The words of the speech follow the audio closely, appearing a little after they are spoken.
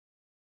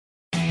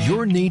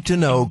your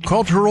need-to-know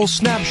cultural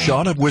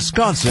snapshot of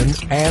Wisconsin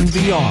and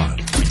beyond.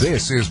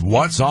 This is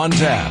What's on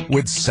Tap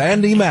with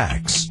Sandy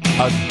Maxx.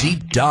 A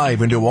deep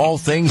dive into all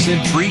things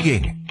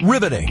intriguing,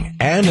 riveting,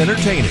 and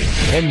entertaining.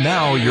 And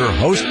now your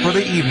host for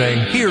the evening,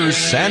 here's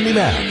Sandy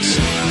Maxx.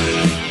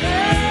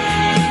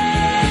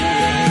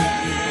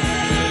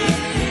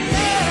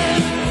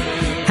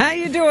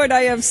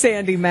 I am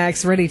Sandy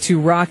Maxx, ready to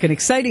rock an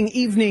exciting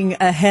evening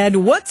ahead.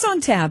 What's on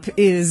Tap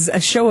is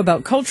a show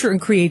about culture and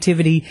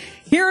creativity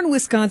here in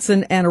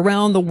Wisconsin and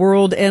around the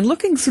world, and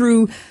looking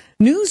through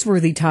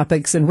newsworthy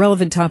topics and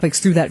relevant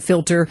topics through that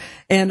filter.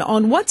 And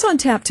on What's on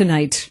Tap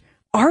tonight,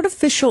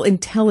 artificial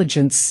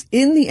intelligence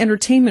in the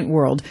entertainment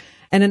world,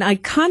 and an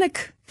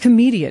iconic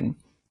comedian.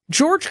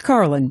 George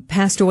Carlin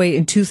passed away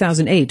in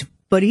 2008,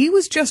 but he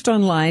was just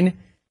online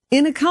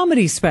in a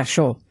comedy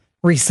special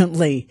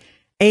recently.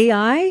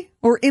 AI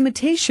or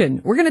imitation?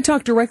 We're going to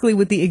talk directly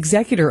with the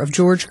executor of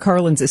George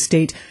Carlin's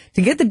estate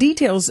to get the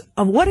details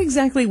of what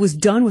exactly was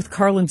done with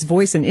Carlin's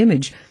voice and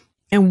image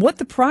and what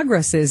the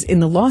progress is in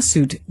the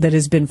lawsuit that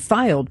has been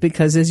filed.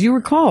 Because as you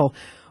recall,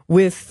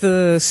 with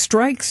the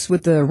strikes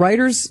with the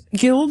Writers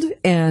Guild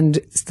and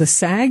the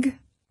SAG,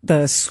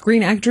 the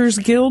Screen Actors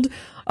Guild,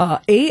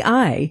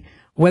 AI,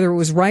 whether it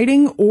was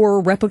writing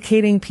or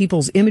replicating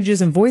people's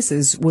images and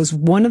voices, was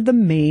one of the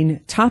main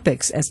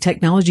topics as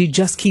technology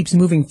just keeps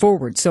moving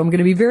forward. So I'm going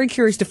to be very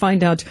curious to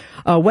find out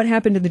what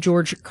happened in the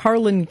George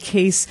Carlin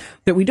case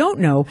that we don't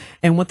know,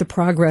 and what the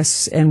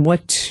progress and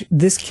what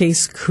this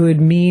case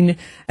could mean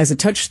as a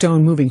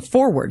touchstone moving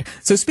forward.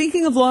 So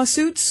speaking of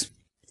lawsuits,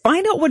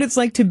 find out what it's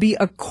like to be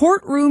a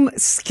courtroom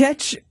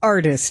sketch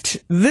artist.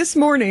 This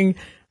morning,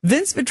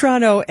 Vince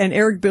Vitrano and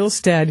Eric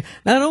Bilstead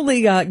not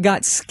only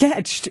got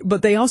sketched,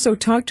 but they also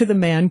talked to the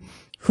man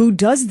who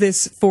does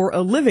this for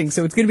a living.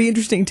 So it's going to be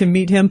interesting to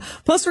meet him.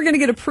 Plus, we're going to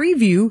get a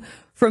preview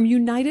from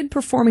United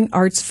Performing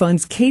Arts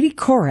Fund's Katie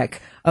Korek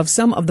of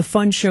some of the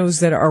fun shows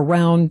that are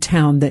around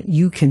town that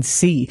you can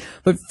see.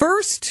 But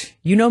first,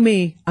 you know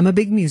me, I'm a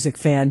big music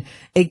fan.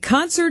 A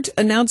concert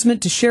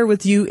announcement to share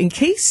with you in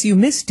case you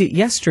missed it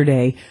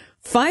yesterday.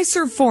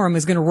 Fiserv Forum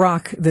is going to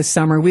rock this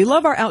summer. We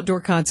love our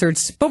outdoor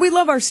concerts, but we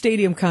love our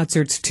stadium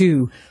concerts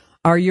too.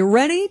 Are you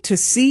ready to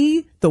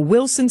see the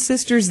Wilson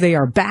sisters? They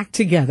are back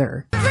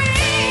together.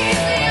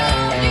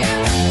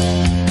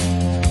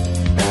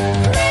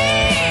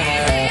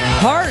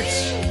 Heart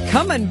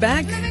coming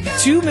back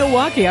to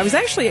Milwaukee. I was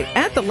actually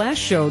at the last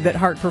show that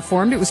Heart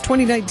performed. It was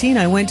 2019.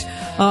 I went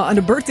on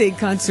a birthday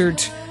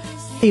concert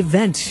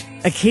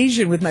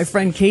occasion with my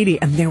friend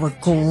Katie, and they were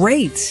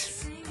great.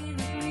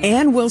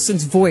 Ann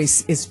Wilson's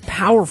voice is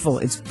powerful.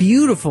 It's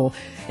beautiful.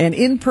 And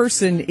in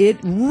person, it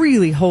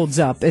really holds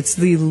up. It's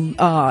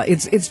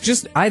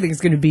just, I think it's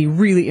going to be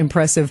really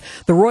impressive.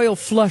 The Royal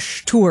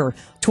Flush Tour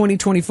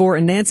 2024,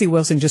 and Nancy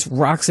Wilson just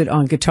rocks it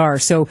on guitar.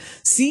 So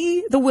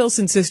see the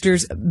Wilson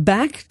sisters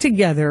back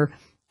together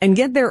and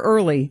get there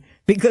early,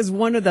 because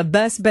one of the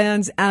best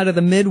bands out of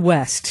the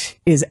Midwest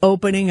is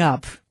opening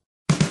up.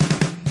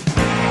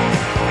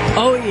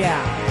 Oh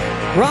yeah.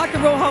 Rock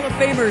and Roll Hall of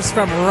Famers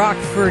from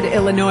Rockford,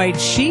 Illinois,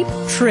 Cheap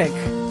Trick,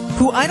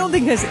 who I don't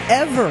think has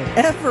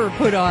ever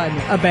put on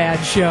a bad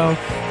show.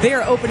 They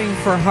are opening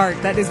for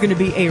Heart. That is going to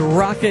be a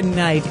rockin'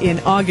 night in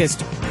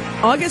August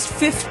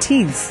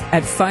 15th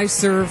at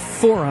Fiserv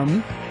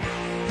Forum.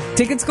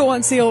 Tickets go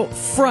on sale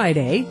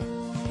Friday.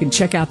 You can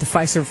check out the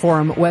Fiserv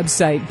Forum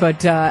website.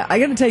 But I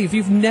got to tell you, if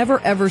you've never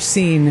ever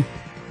seen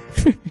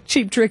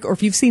Cheap Trick, or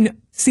if you've seen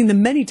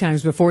them many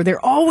times before,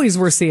 they're always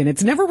worth seeing.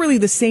 It's never really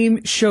the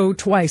same show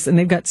twice, and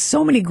they've got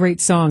so many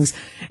great songs.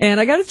 And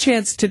I got a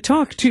chance to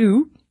talk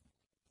to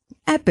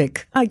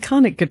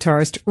iconic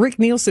guitarist Rick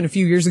Nielsen a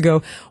few years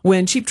ago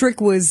when Cheap Trick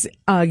was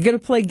going to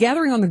play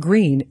Gathering on the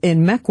Green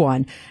in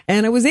Mequon.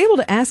 And I was able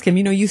to ask him,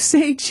 you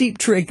say Cheap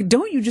Trick,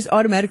 don't you just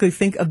automatically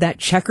think of that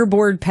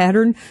checkerboard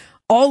pattern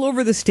all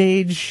over the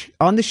stage,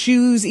 on the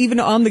shoes, even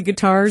on the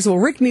guitars? Well,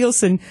 Rick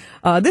Nielsen,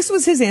 this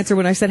was his answer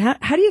when I said,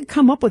 how do you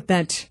come up with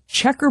that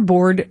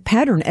checkerboard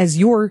pattern as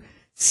your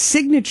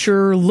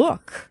signature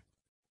look?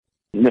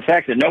 The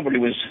fact that nobody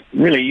was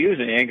really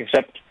using it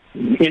except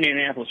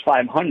Indianapolis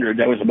 500,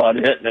 that was about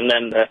it, and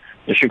then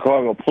the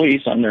Chicago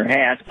police on their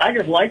hats. I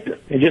just liked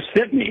it. It just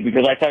fit me,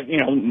 because I thought,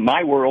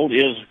 my world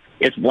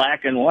it's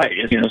black and white.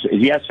 It's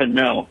yes and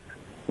no,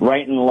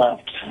 right and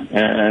left.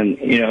 And,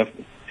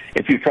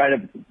 if you try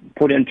to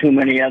put in too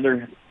many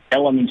other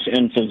elements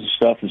into the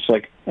stuff, it's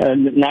like,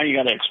 now you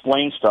got to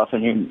explain stuff,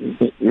 and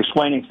you're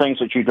explaining things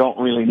that you don't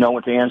really know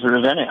what the answer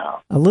is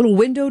anyhow. A little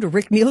window to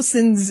Rick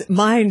Nielsen's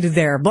mind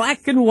there.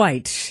 Black and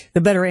white,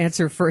 the better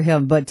answer for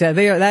him. But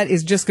that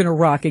is just going to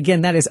rock.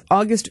 Again, that is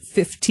August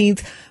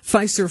 15th,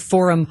 Fiserv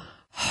Forum.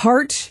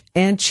 Heart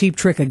and Cheap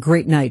Trick, a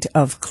great night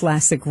of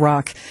classic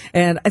rock.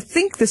 And I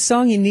think the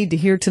song you need to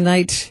hear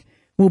tonight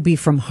will be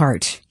from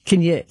Heart.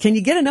 Can you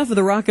get enough of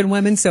the rockin'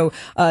 women? So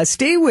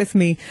stay with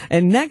me.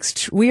 And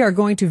next, we are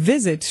going to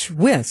visit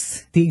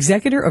with the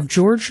executor of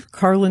George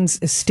Carlin's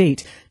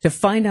estate to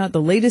find out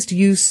the latest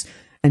use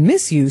and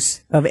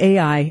misuse of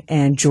AI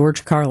and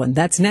George Carlin.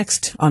 That's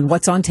next on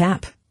What's on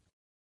Tap.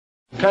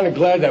 Kind of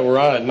glad that we're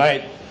on at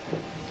night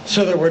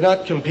so that we're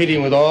not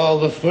competing with all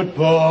the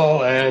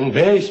football and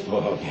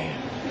baseball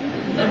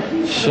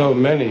games. So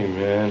many,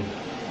 man.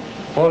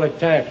 All the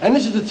time. And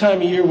this is the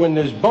time of year when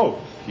there's both,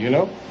 you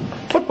know?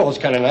 Football's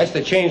kind of nice.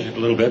 They changed it a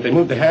little bit. They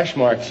moved the hash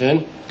marks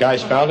in.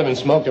 Guys found them and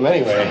smoked them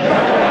anyway.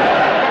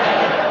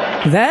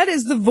 That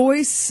is the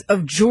voice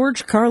of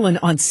George Carlin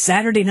on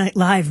Saturday Night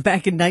Live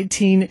back in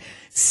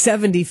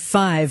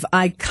 1975.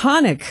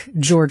 Iconic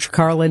George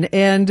Carlin.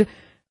 And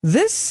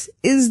this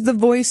is the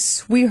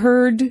voice we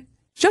heard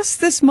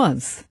just this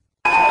month.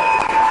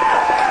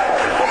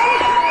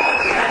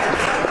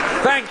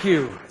 Thank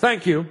you.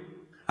 Thank you.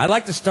 I'd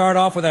like to start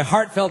off with a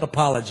heartfelt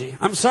apology.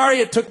 I'm sorry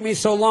it took me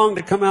so long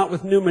to come out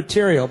with new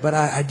material, but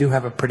I do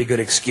have a pretty good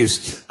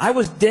excuse. I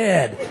was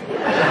dead.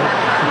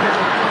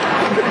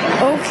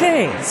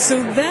 Okay,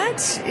 so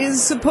that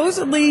is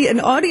supposedly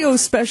an audio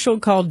special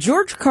called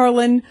George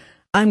Carlin,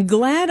 I'm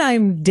Glad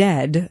I'm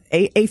Dead,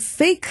 a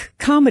fake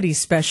comedy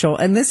special.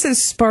 And this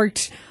has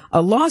sparked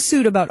a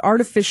lawsuit about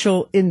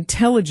artificial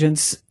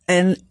intelligence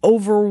and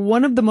over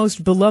one of the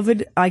most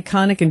beloved,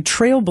 iconic, and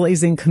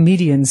trailblazing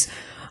comedians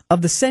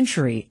of the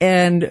century.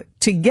 And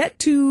to get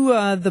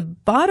to the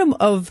bottom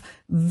of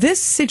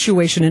this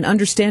situation and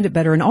understand it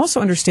better, and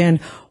also understand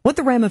what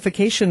the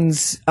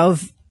ramifications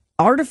of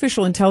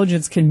artificial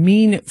intelligence can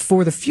mean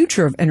for the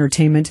future of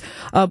entertainment,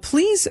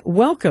 please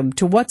welcome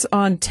to What's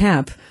on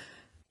Tap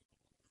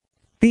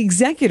the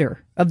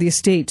executor of the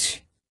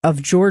estate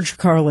of George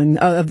Carlin,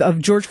 of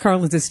George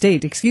Carlin's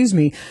estate,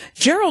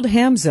 Jerold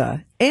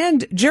Hamza.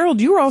 And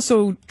Jerold, you are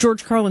also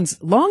George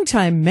Carlin's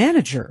longtime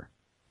manager.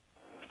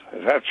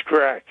 That's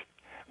correct.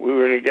 We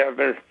were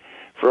together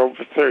for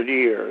over 30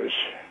 years.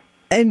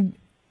 And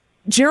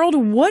Jerold,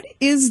 what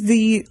is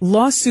the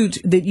lawsuit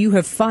that you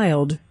have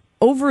filed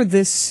over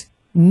this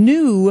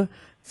new,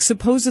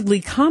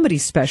 supposedly comedy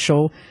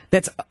special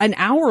that's an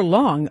hour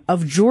long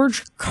of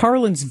George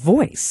Carlin's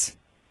voice?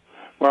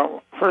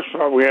 Well, first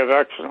of all, we have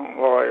excellent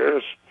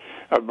lawyers,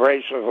 a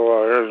brace of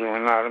lawyers, and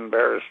we're not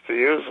embarrassed to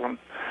use them.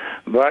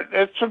 But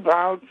it's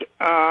about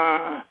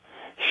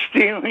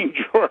stealing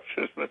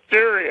George's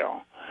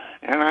material.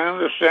 And I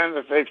understand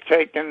that they've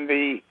taken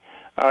the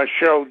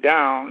show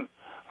down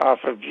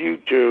off of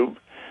YouTube,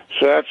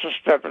 so that's a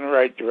step in the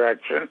right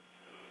direction.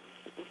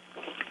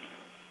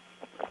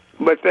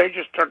 But they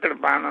just took it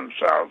upon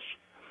themselves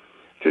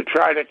to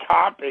try to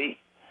copy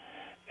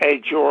a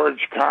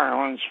George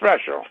Carlin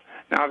special.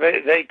 Now,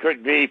 they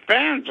could be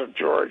fans of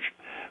George,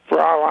 for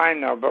all I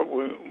know, but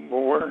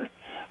we're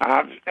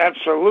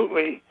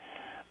absolutely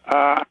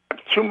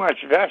too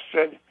much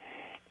vested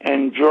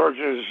in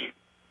George's,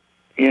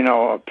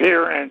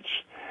 appearance,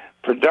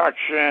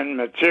 production,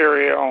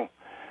 material,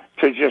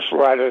 to just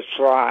let it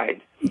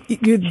slide. So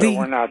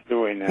we're not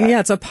doing that. Yeah,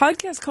 it's a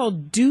podcast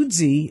called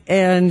Dudesy,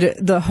 and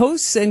the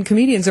hosts and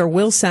comedians are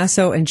Will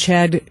Sasso and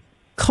Chad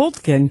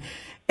Kultgen.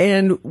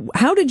 And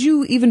how did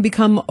you even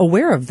become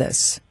aware of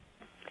this?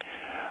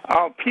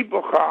 Oh,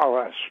 people call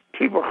us.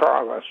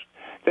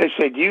 They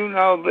say, do you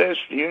know this?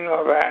 Do you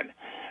know that?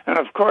 And,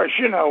 of course,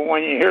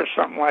 when you hear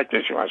something like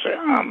this, you want to say,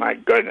 oh, my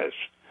goodness.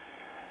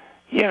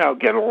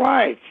 Get a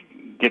life.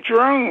 Get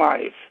your own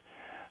life.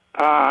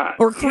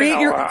 Or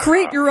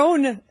create your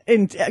own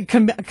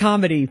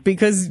comedy,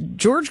 because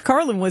George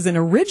Carlin was an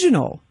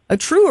original, a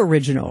true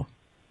original.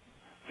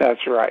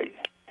 That's right.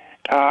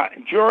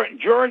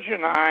 George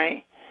and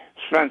I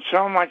spent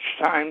so much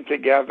time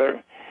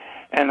together,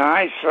 and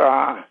I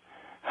saw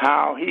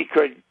how he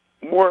could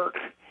work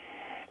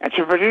and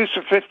to produce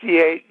a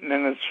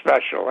 58-minute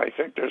special. I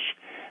think there's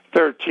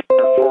 13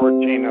 or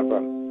 14 of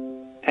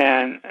them.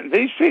 And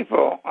these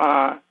people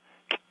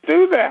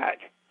do that.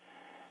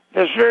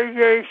 There's very,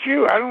 very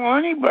few. I don't know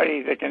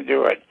anybody that can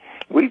do it.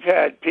 We've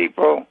had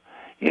people,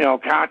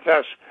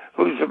 contests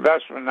who's the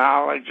best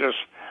monologist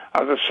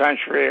of the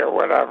century or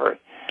whatever.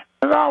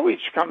 It always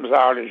comes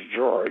out as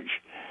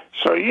George.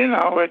 So,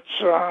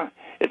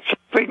 it's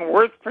something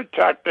worth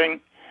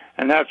protecting,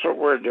 and that's what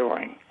we're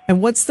doing.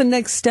 And what's the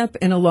next step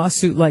in a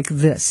lawsuit like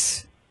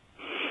this?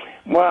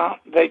 Well,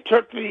 they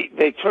took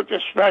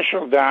the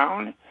special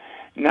down.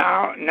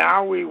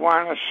 Now we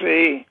want to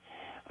see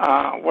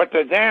what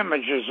the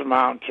damages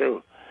amount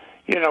to.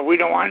 We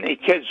don't want any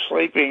kids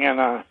sleeping in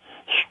a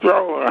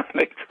stroller on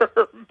the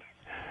curb.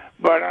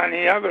 But on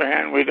the other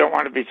hand, we don't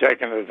want to be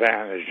taken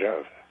advantage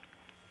of.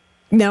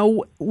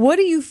 Now, what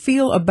do you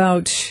feel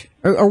about,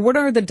 or what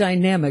are the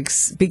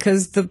dynamics?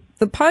 Because the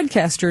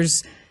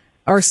podcasters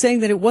are saying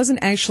that it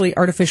wasn't actually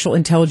artificial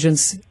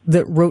intelligence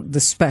that wrote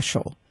the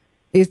special.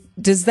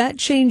 Does that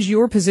change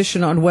your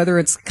position on whether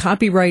it's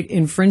copyright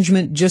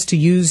infringement just to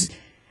use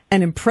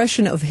an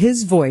impression of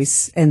his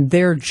voice and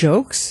their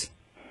jokes?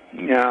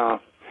 No,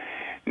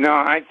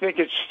 I think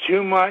it's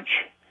too much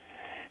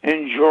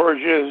in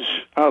George's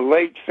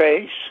late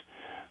face.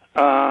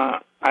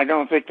 I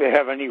don't think they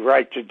have any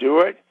right to do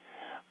it.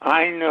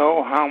 I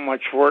know how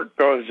much work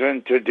goes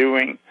into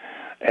doing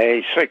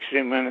a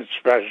 60-minute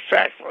special.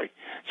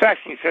 It's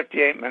actually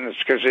 58 minutes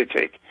because they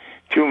take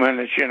 2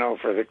 minutes,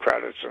 for the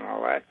credits and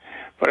all that.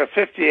 But a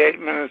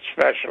 58-minute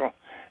special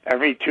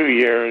every 2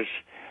 years.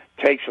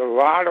 Takes a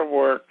lot of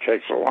work,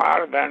 takes a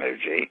lot of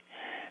energy.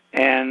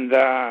 And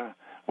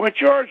with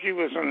George, he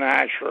was a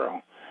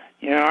natural.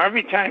 You know,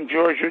 every time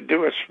George would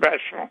do a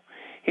special,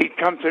 he'd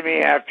come to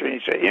me after and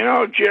he'd say, you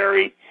know,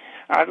 Jerry,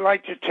 I'd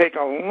like to take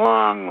a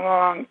long,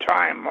 long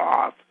time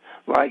off,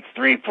 like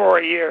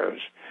 3-4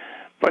 years.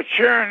 But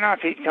sure enough,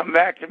 he'd come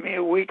back to me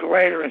a week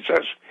later and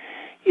says,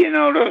 you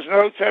know those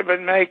notes I've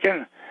been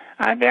making?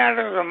 I've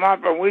added them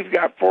up, and we've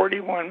got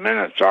 41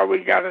 minutes. All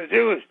we got to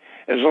do is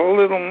a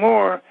little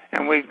more,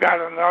 and we've got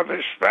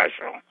another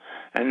special.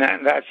 And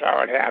that's how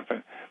it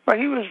happened. But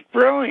he was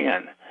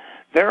brilliant.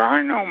 There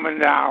are no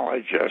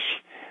monologists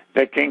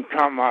that can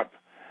come up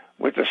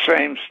with the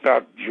same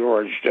stuff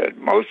George did.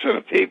 Most of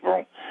the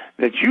people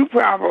that you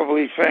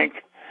probably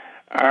think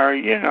are,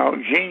 you know,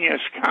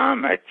 genius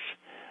comics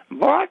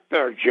bought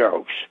their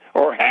jokes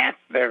or half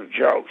their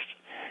jokes.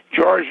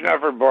 George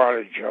never bought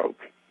a joke.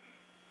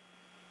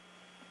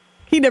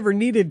 He never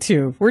needed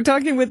to. We're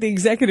talking with the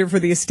executor for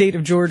the estate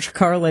of George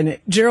Carlin,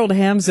 Jerold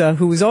Hamza,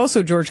 who was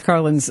also George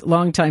Carlin's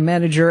longtime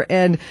manager.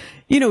 And,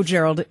 you know,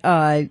 Jerold,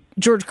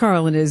 George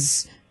Carlin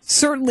is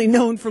certainly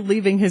known for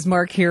leaving his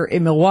mark here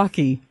in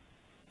Milwaukee.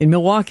 In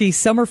Milwaukee,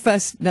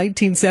 Summerfest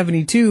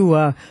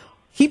 1972,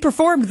 he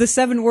performed the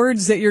 7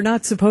 words that you're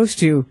not supposed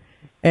to,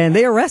 and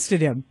they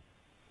arrested him.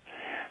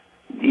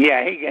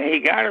 Yeah,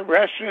 he got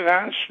arrested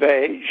on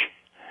stage,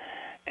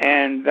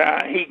 and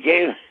he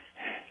gave...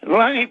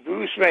 Lenny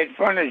Bruce made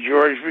fun of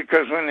George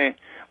because when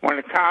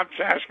the cops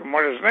asked him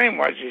what his name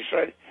was, he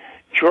said,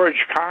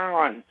 George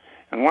Carlin,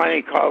 and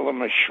Lenny called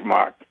him a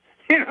schmuck.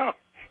 You know,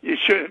 you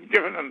should have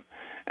given him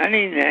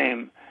any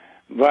name.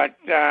 But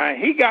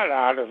he got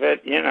out of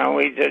it, you know,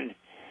 he did.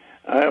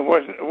 It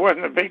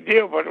wasn't a big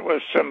deal, but it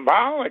was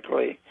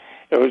symbolically,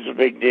 it was a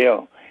big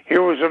deal.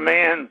 Here was a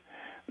man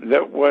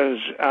that was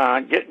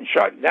getting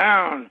shut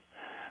down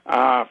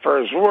for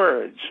his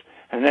words,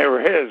 and they were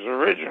his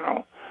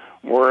original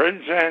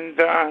words, and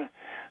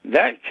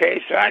that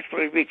case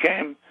actually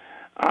became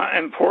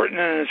important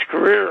in his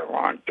career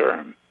long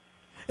term.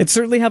 It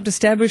certainly helped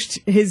establish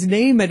his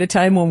name at a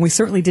time when we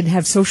certainly didn't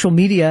have social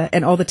media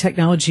and all the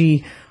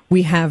technology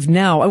we have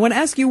now. I want to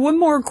ask you one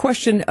more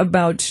question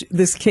about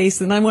this case,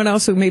 and I want to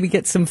also maybe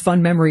get some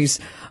fun memories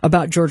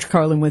about George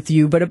Carlin with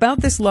you, but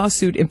about this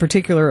lawsuit in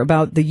particular,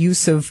 about the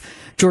use of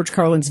George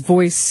Carlin's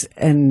voice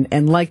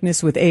and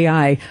likeness with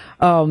AI.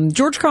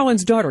 George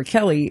Carlin's daughter,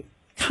 Kelly,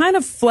 kind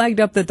of flagged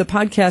up that the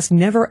podcast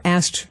never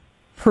asked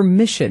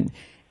permission.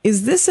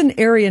 Is this an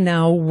area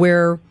now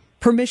where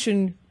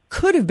permission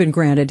could have been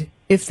granted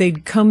if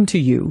they'd come to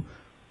you?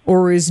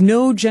 Or is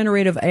no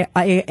generative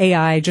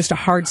AI just a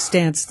hard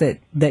stance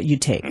that you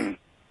take?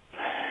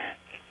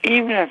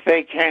 Even if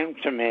they came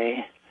to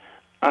me,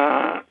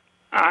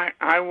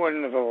 I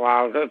wouldn't have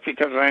allowed it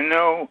because I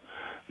know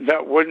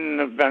that wouldn't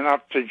have been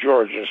up to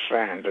Georgia's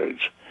standards.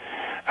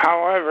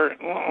 However,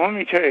 let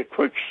me tell you a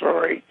quick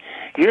story.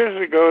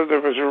 Years ago, there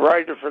was a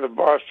writer for the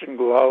Boston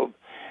Globe,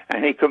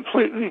 and he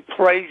completely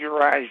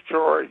plagiarized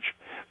George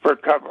for a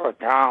couple of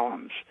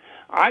columns.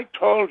 I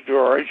told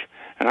George,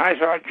 and I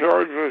thought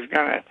George was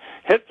going to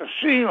hit the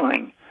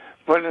ceiling,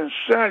 but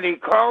instead he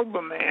called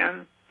the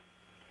man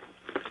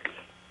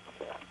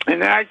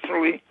and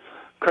actually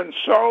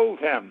consoled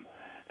him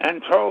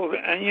and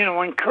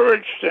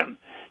encouraged him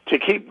to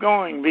keep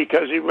going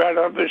because he read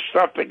other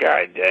stuff the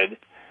guy did.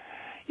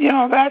 You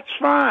know, that's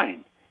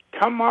fine.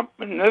 Come up,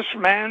 and this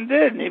man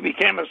did, and he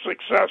became a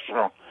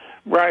successful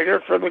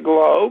writer for the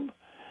Globe.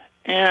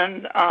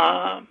 And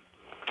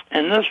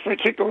in this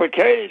particular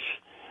case,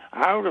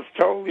 I would have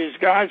told these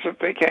guys if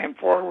they came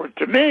forward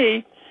to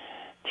me,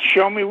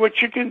 show me what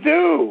you can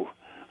do.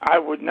 I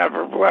would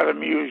never have let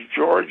them use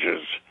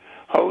George's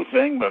whole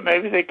thing, but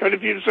maybe they could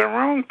have used their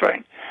own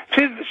thing.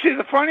 See,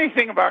 the funny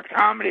thing about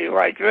comedy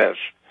like this,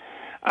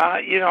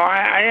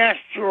 I asked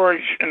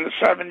George in the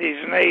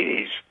 70s and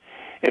 80s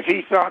if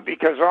he thought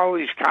because all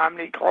these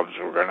comedy clubs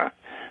were going to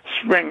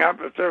spring up,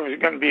 if there was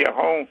going to be a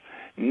whole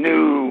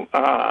new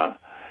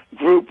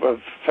group of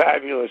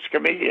fabulous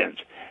comedians.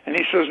 And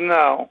he says,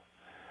 no.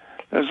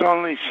 There's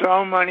only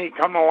so many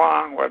come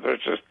along, whether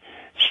it's a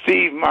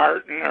Steve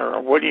Martin or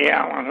a Woody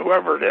Allen,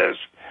 whoever it is,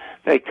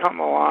 they come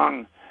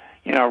along,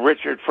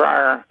 Richard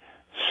Pryor,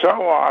 so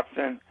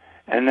often,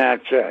 and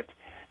that's it.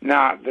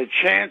 Now, the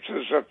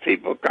chances of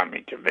people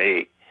coming to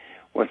me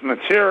with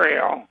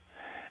material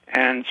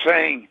and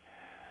saying,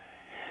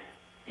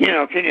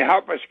 can you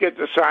help us get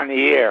this on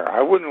the air?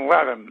 I wouldn't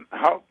let them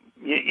help.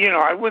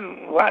 I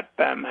wouldn't let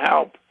them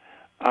help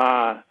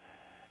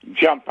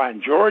jump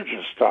on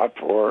George's stuff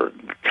or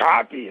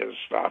copy his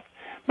stuff.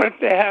 But if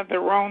they have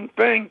their own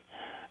thing,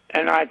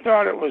 and I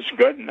thought it was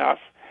good enough,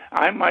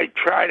 I might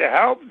try to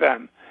help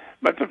them.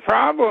 But the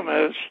problem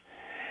is,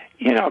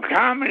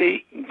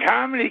 comedy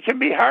can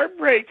be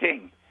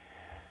heartbreaking.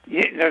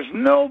 There's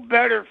no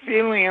better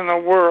feeling in the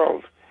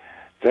world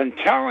than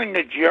telling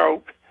a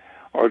joke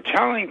or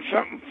telling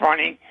something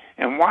funny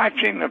and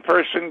watching the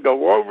person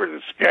go over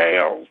the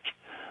scales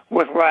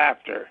with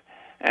laughter.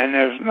 And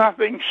there's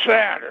nothing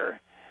sadder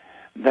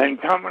than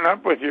coming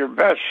up with your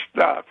best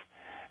stuff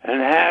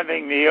and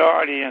having the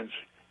audience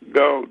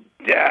go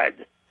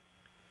dead.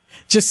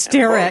 Just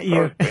stare at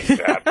you.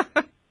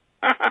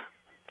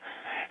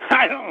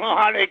 I don't know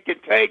how they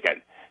could take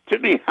it. To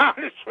be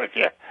honest with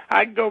you,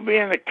 I'd go be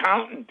an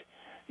accountant.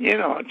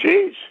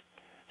 Geez,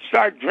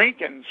 start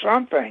drinking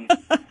something.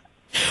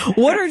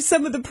 What are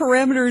some of the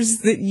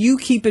parameters that you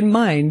keep in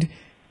mind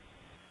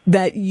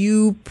that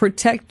you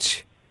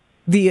protect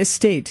the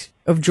estate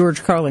of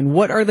George Carlin?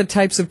 What are the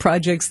types of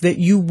projects that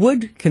you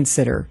would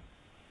consider?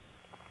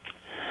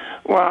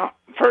 Well,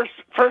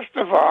 first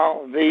of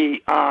all,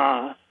 the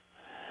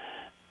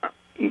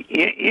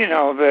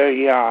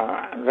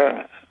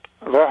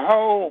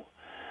whole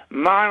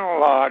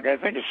monologue, I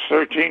think it's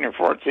 13 or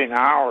 14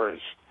 hours.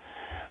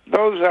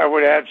 Those I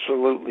would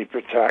absolutely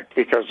protect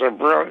because they're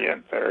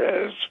brilliant.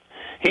 There is.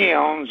 He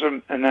owns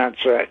them, and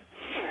that's it.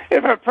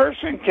 If a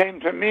person came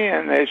to me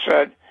and they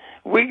said,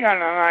 we got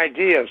an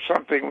idea of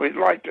something we'd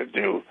like to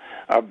do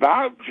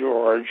about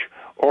George,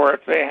 or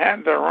if they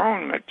had their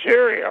own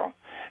material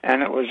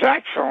and it was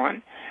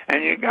excellent,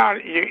 and you got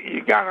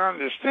to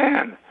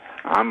understand,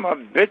 I'm a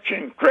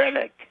bitchin'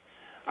 critic.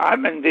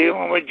 I've been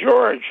dealing with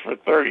George for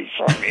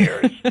 30-some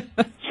years.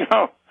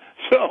 So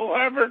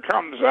whoever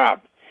comes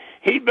up,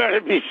 he better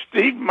be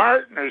Steve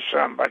Martin or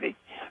somebody,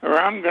 or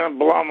I'm going to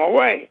blow him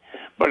away.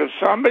 But if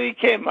somebody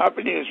came up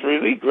and he was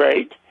really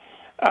great,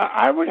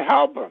 I would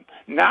help him.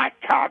 Not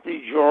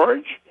copy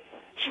George.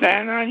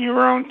 Stand on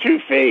your own 2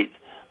 feet.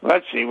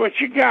 Let's see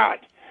what you got.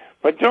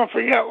 But don't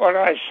forget what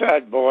I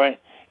said, boy.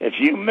 If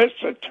you miss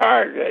a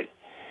target,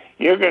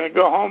 you're going to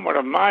go home with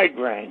a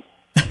migraine.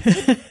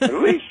 At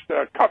least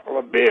a couple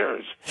of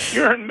beers.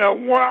 You're in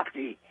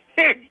Milwaukee.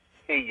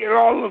 He get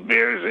all the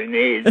beers he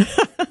needs.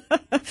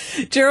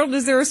 Jerold,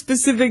 is there a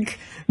specific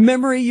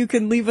memory you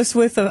can leave us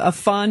with, a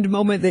fond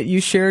moment that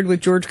you shared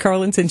with George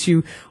Carlin since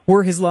you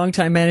were his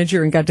longtime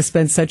manager and got to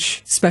spend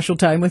such special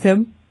time with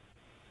him?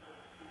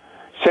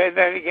 Say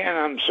that again,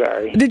 I'm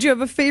sorry. Did you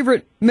have a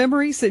favorite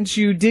memory since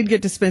you did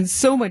get to spend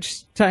so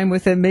much time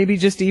with him, maybe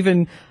just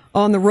even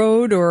on the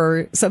road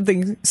or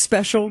something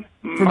special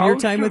from your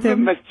time with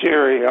him? Most of the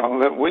material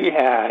that we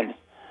had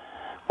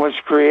was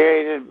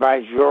created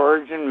by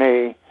George and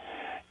me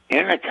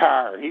in a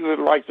car. He would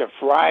like to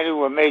fly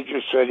to a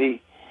major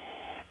city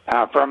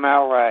from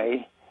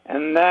L.A.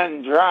 and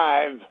then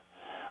drive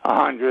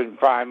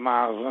 105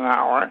 miles an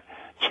hour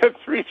to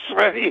 3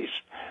 cities,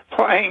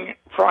 playing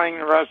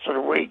the rest of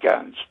the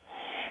weekends.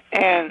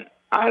 And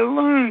I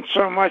learned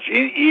so much.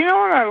 You know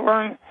what I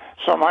learned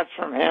so much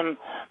from him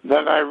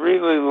that I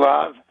really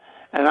love?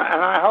 And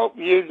I hope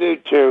you do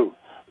too.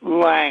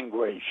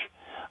 Language.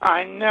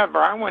 I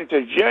went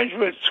to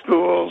Jesuit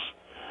schools.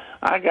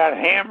 I got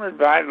hammered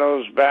by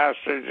those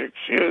bastards,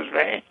 excuse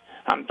me.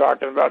 I'm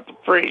talking about the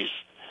priests.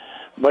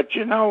 But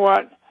you know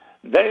what?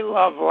 They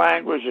love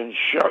language, and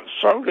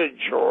so did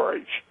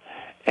George.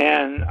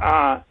 And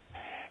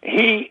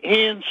he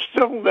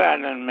instilled that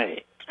in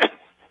me.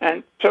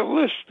 And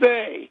to this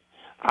day,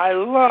 I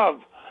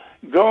love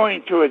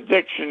going to a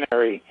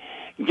dictionary,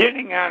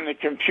 getting on the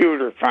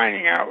computer,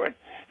 finding out what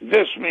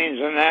this means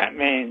and that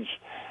means.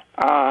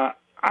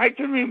 I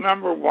can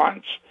remember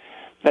once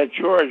that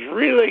George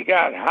really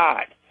got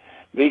hot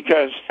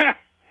because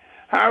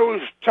I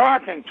was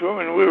talking to him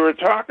and we were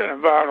talking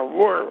about a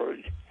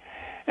word.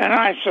 And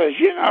I says,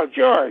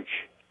 George,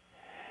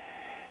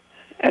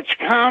 it's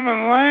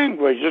common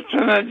language. It's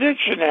in a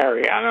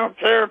dictionary. I don't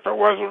care if it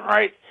wasn't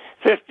right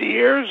 50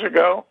 years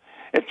ago.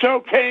 It's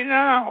okay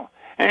now.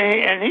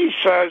 And he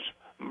says,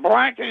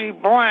 blankety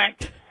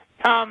blank,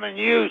 common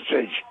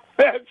usage.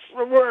 That's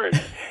the word.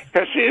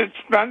 Because he had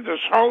spent his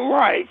whole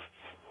life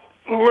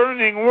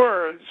learning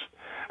words,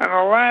 and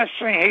the last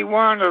thing he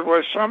wanted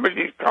was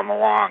somebody to come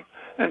along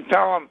and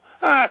tell him,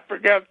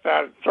 forget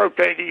that, it's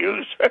okay to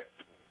use it.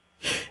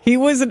 He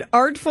was an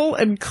artful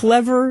and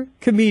clever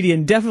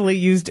comedian, definitely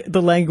used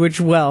the language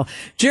well.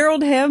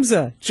 Jerold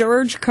Hamza,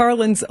 George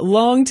Carlin's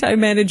longtime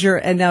manager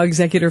and now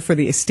executor for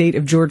the estate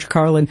of George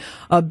Carlin.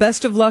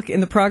 Best of luck in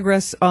the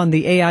progress on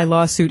the AI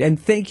lawsuit, and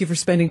thank you for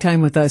spending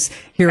time with us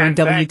here on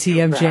WTMJ. Thank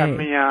you for having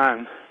me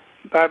on.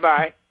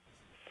 Bye-bye.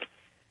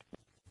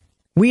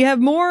 We have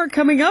more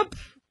coming up.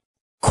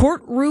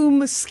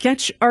 Courtroom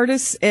sketch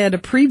artists and a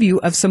preview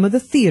of some of the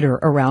theater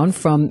around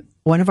from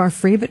one of our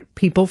favorite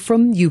people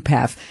from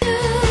UPAF.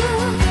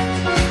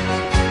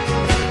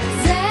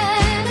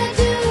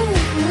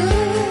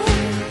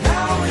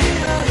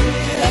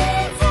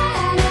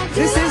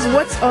 This is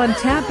What's on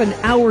Tap, an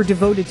hour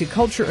devoted to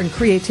culture and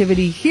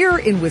creativity here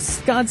in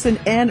Wisconsin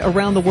and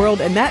around the world.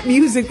 And that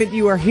music that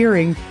you are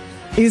hearing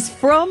is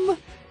from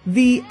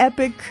the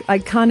epic,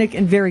 iconic,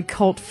 and very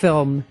cult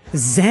film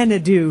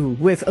Xanadu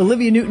with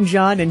Olivia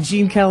Newton-John and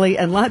Gene Kelly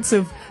and lots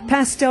of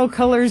pastel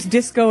colors,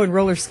 disco, and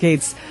roller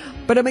skates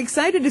But I'm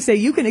excited to say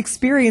you can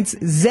experience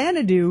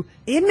Xanadu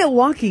in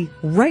Milwaukee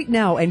right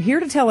now. And here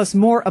to tell us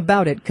more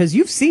about it, because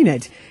you've seen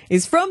it,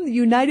 is from the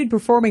United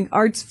Performing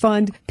Arts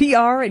Fund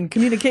PR and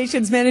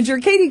Communications Manager,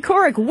 Katie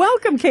Korek.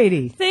 Welcome,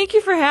 Katie. Thank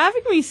you for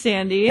having me,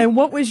 Sandy. And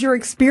what was your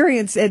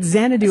experience at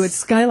Xanadu at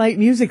Skylight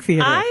Music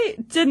Theater? I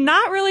did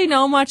not really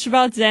know much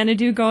about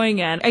Xanadu going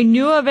in. I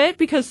knew of it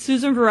because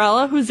Susan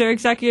Varela, who's their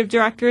executive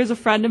director, is a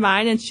friend of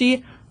mine, and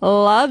she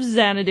loves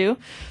Xanadu.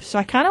 So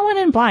I kind of went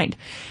in blind.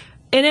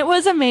 And it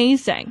was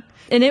amazing.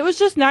 And it was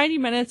just 90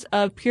 minutes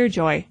of pure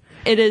joy.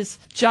 It is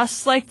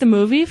just like the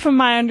movie, from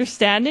my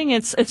understanding.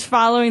 It's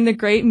following the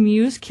great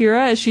muse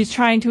Kira as she's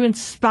trying to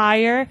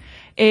inspire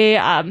a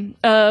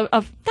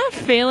not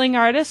failing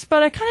artist,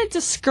 but a kind of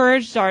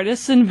discouraged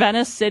artist in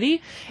Venice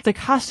City. The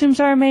costumes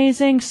are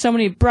amazing. So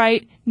many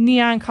bright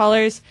neon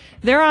colors.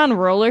 They're on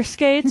roller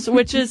skates,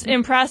 which is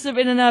impressive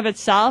in and of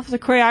itself. The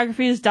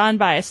choreography is done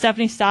by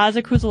Stephanie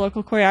Stazik, who's a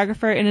local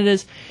choreographer, and it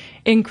is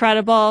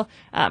incredible.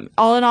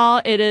 All in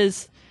all, it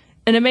is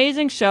an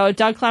amazing show.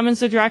 Doug Clemens,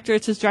 the director,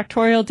 it's his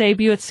directorial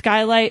debut at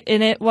Skylight,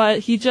 and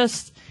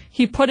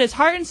he put his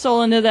heart and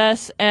soul into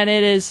this, and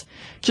it is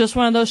just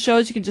one of those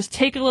shows you can just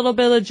take a little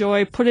bit of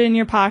joy, put it in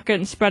your pocket,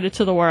 and spread it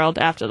to the world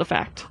after the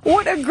fact.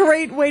 What a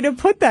great way to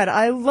put that.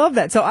 I love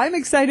that. So I'm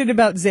excited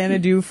about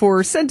Xanadu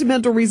for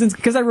sentimental reasons,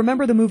 because I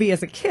remember the movie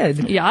as a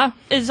kid. Yeah.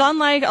 It's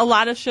unlike a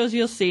lot of shows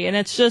you'll see, and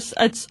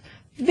it's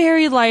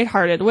very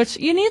lighthearted, which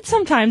you need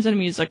sometimes in a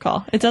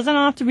musical. It doesn't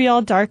have to be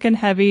all dark and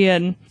heavy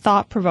and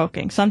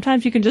thought-provoking.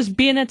 Sometimes you can just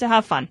be in it to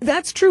have fun.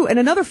 That's true. And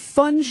another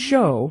fun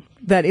show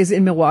that is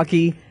in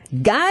Milwaukee,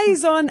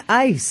 Guys on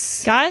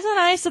Ice. Guys on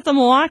Ice at the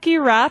Milwaukee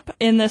Rep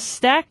in the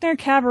Stackner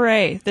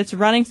Cabaret that's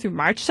running through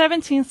March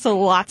 17th, so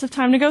lots of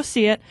time to go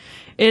see it.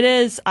 It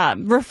is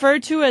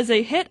referred to as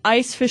a hit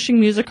ice fishing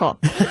musical.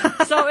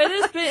 So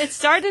it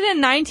started in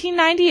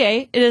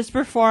 1998. It is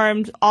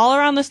performed all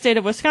around the state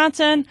of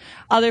Wisconsin,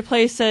 other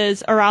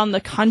places around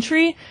the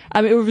country.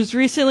 It was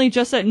recently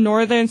just at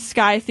Northern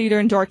Sky Theater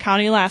in Door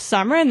County last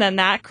summer, and then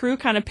that crew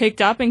kind of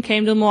picked up and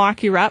came to the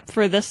Milwaukee Rep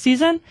for this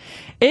season.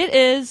 It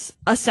is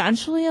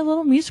essentially a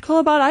little musical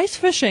about ice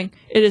fishing.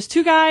 It is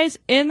two guys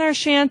in their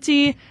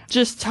shanty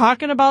just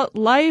talking about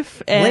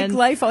life and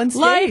Lake life on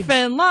stage. Life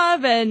and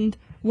love and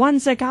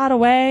ones that got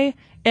away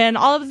and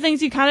all of the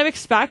things you kind of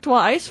expect while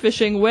ice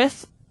fishing,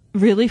 with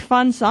really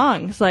fun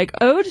songs like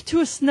Ode to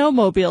a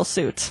Snowmobile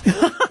Suit.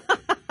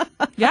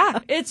 Yeah,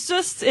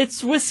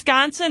 it's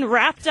Wisconsin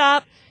wrapped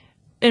up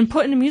and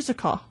put in a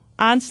musical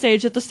on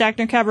stage at the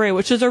Stackner Cabaret,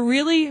 which is a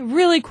really,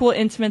 really cool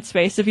intimate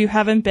space if you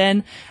haven't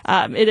been.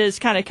 It is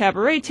kind of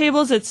cabaret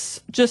tables.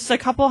 It's just a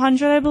couple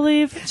hundred, I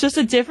believe. It's just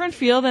a different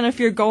feel than if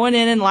you're going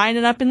in and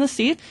lining up in the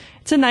seat.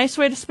 It's a nice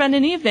way to spend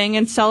an evening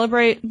and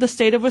celebrate the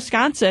state of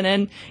Wisconsin,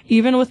 and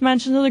even with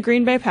mentions of the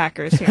Green Bay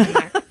Packers here and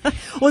there.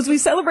 Well, as we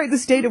celebrate the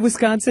state of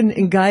Wisconsin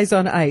and Guys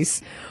on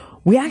Ice,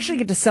 we actually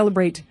get to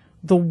celebrate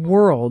the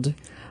world.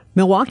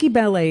 Milwaukee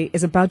Ballet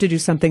is about to do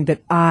something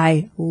that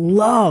I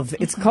love.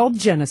 It's called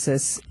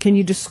Genesis. Can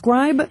you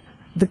describe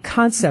the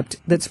concept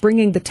that's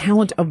bringing the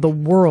talent of the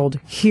world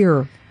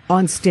here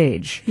on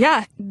stage?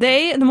 Yeah,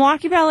 the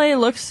Milwaukee Ballet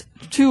looks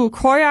to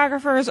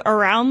choreographers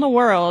around the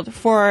world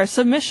for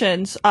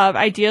submissions of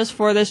ideas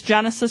for this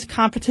Genesis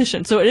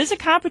competition. So it is a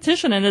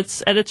competition at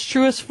its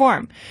truest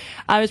form.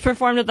 It's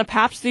performed at the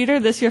Pabst Theater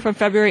this year from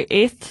February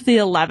 8th to the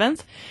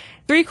 11th.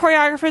 3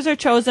 choreographers are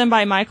chosen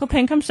by Michael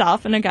Pink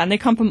himself, and again, they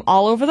come from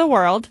all over the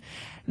world.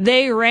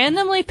 They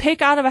randomly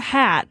pick out of a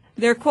hat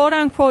their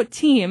quote-unquote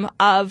team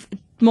of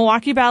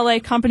Milwaukee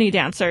Ballet company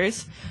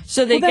dancers.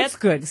 So that's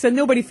good. So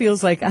nobody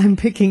feels like I'm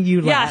picking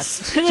you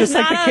last. Yes. Just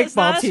like the kickball team. It's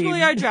not a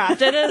schoolyard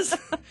draft. It is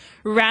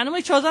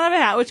randomly chosen out of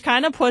a hat, which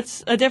kind of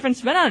puts a different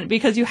spin on it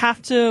because you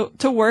have to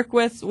work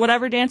with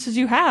whatever dances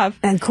you have.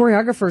 And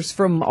choreographers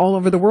from all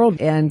over the world.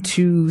 And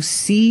to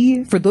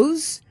see, for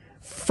those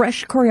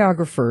fresh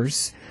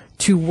choreographers,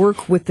 to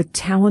work with the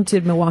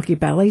talented Milwaukee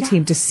Ballet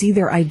team, to see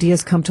their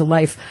ideas come to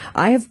life.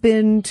 I have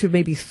been to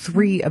maybe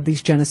 3 of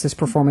these Genesis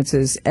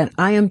performances, and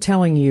I am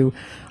telling you,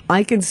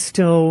 I can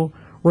still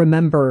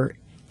remember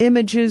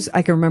images.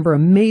 I can remember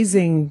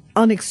amazing,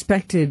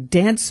 unexpected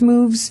dance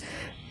moves.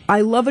 I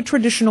love a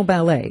traditional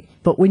ballet,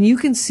 but when you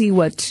can see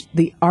what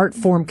the art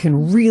form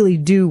can really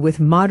do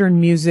with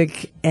modern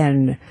music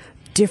and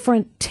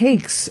different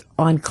takes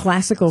on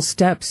classical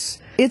steps,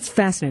 it's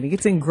fascinating.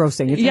 It's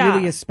engrossing. It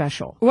really is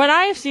special. When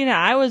I've seen it,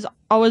 I was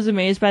always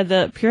amazed by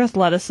the pure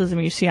athleticism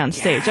you see on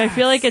stage. Yes. I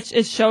feel like it's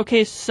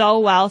showcased so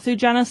well through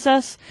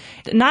Genesis.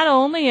 Not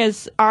only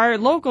is our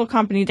local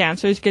company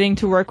dancers getting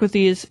to work with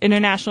these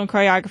international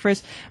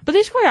choreographers, but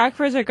these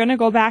choreographers are going to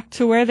go back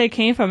to where they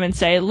came from and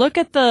say, look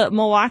at the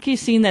Milwaukee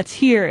scene that's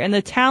here and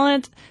the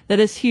talent that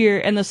is here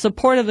and the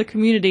support of the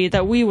community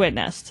that we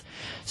witnessed.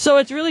 So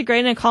it's really great,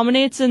 and it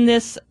culminates in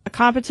this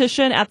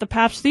competition at the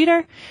Pabst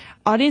Theater.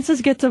 Audiences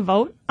get to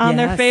vote on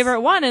their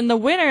favorite one, and the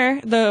winner,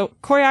 the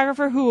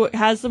choreographer who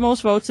has the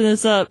most votes and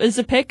is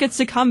the pick, gets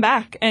to come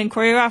back and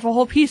choreograph a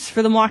whole piece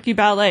for the Milwaukee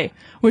Ballet,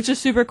 which is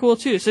super cool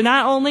too. So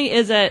not only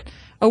is it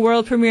a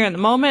world premiere in the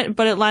moment,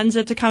 but it lends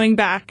it to coming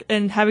back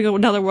and having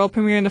another world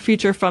premiere in the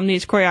future from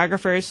these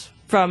choreographers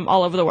from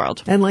all over the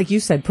world. And like you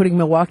said, putting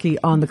Milwaukee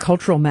on the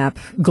cultural map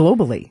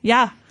globally.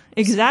 Yeah,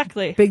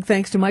 exactly. Big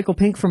thanks to Michael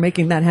Pink for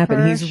making that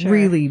happen. He's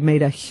really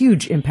made a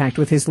huge impact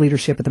with his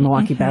leadership at the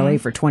Milwaukee Ballet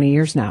for 20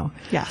 years now.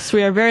 Yes,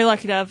 we are very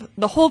lucky to have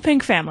the whole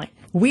Pink family.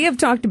 We have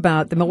talked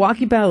about the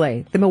Milwaukee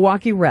Ballet, the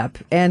Milwaukee Rep,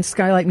 and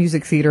Skylight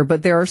Music Theater,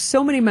 but there are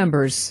so many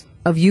members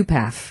of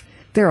UPAF.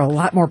 There are a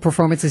lot more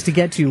performances to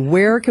get to.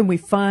 Where can we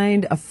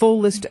find a full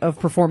list of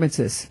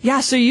performances? Yeah,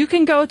 so you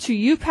can go to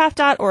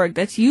upaf.org.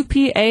 That's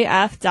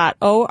upaf.org.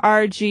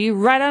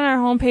 Right on our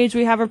homepage,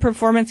 we have a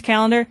performance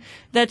calendar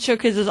that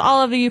showcases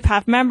all of the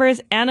UPAF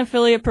members and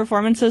affiliate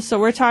performances. So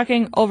we're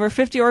talking over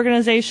 50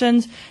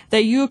 organizations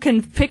that you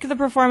can pick the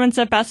performance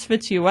that best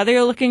fits you, whether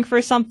you're looking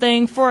for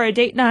something for a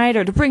date night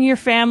or to bring your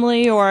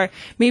family or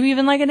maybe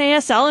even like an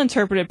ASL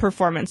interpreted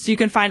performance. So you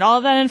can find all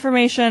of that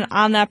information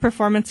on that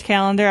performance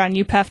calendar on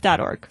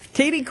upaf.org.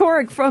 Katie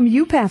Korek from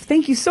UPAF,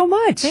 thank you so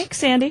much. Thanks,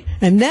 Sandy.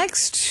 And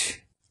next,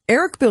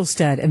 Eric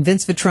Bilstead and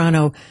Vince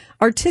Vitrano,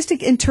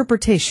 artistic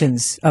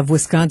interpretations of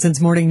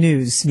Wisconsin's morning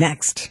news.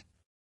 Next.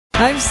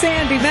 I'm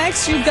Sandy.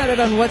 Maxx, you've got it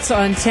on What's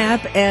on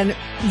Tap. And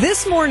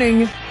this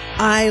morning,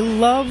 I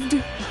loved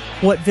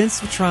what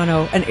Vince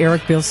Vitrano and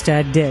Eric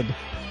Bilstead did.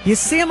 You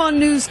see them on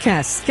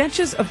newscasts,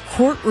 sketches of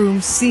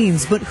courtroom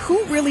scenes, but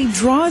who really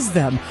draws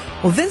them?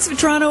 Well, Vince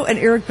Vitrano and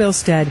Eric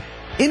Bilstead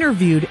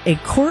interviewed a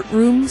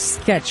courtroom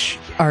sketch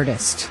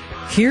artist.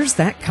 Here's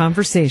that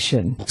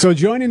conversation. So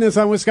joining us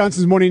on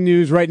Wisconsin's Morning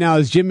News right now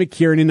is Jim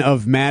McKiernan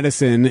of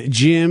Madison.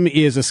 Jim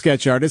is a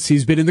sketch artist.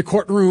 He's been in the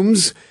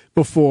courtrooms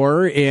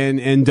before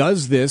and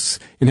does this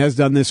and has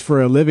done this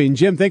for a living.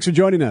 Jim, thanks for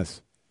joining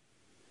us.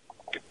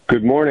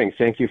 Good morning.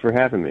 Thank you for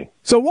having me.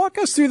 So walk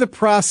us through the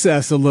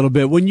process a little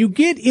bit. When you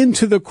get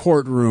into the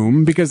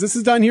courtroom, because this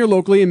is done here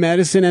locally in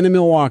Madison and in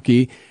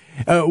Milwaukee,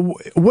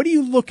 what are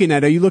you looking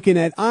at? Are you looking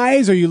at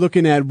eyes? Are you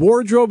looking at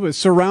wardrobe,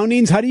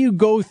 surroundings? How do you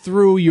go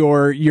through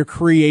your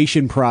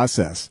creation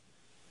process?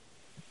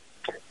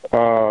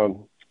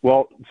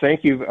 Well,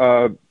 thank you.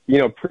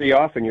 Pretty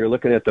often you're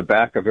looking at the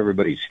back of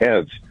everybody's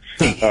heads.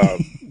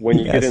 When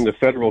you get in the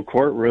federal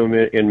courtroom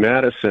in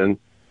Madison,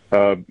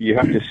 you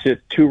have to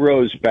sit 2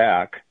 rows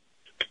back.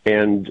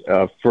 And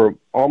for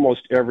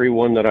almost every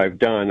one that I've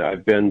done,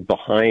 I've been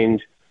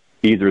behind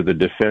either the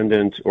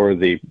defendant or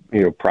the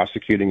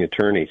prosecuting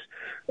attorneys.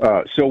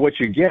 So what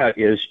you get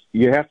is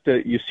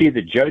you see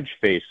the judge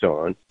face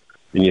on,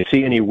 and you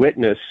see any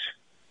witness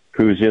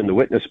who's in the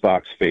witness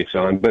box face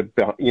on. But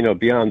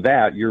beyond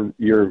that,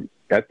 you're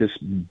at this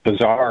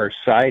bizarre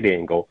side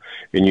angle,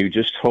 and you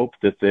just hope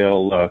that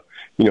they'll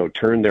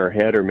turn their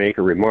head or make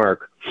a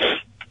remark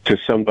to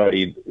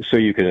somebody so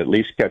you can at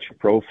least catch a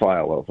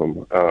profile of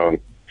them.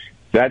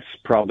 That's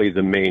probably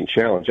the main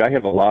challenge. I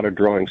have a lot of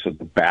drawings of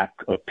the back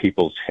of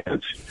people's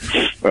heads.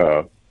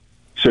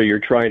 So you're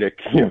trying to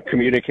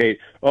communicate,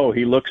 oh,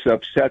 he looks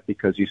upset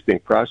because he's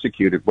being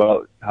prosecuted.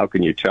 Well, how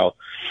can you tell?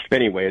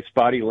 Anyway, it's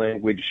body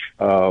language,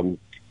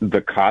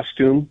 the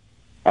costume.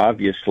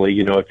 Obviously,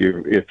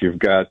 if you've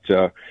got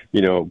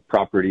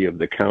property of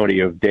the county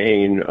of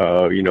Dane,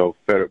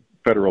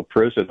 federal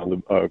prison on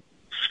the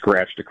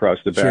scratched across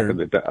the back of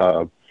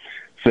the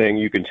thing,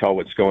 you can tell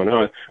what's going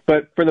on.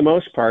 But for the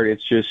most part,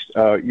 it's just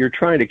you're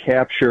trying to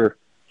capture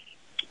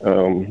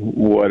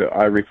what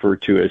I refer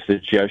to as the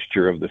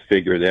gesture of the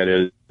figure. That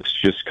is,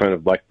 it's just kind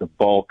of like the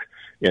bulk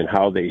and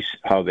how they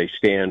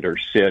stand or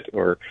sit,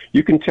 or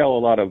you can tell a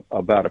lot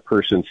about a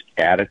person's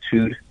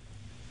attitude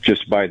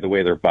just by the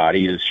way their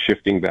body is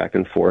shifting back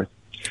and forth.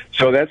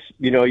 So that's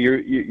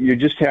you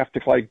just have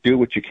to do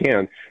what you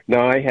can.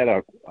 Now I had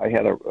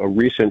a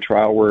recent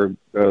trial where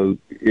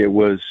it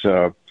was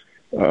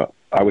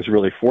I was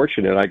really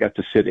fortunate. I got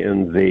to sit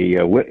in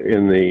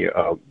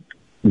the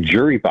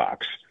jury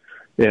box,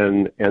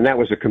 and that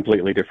was a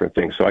completely different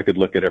thing. So I could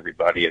look at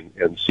everybody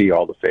and see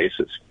all the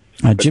faces.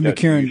 Jim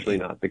McKiernan, usually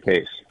not the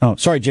case. Oh,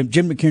 sorry, Jim.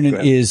 Jim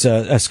McKiernan is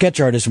a sketch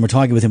artist, and we're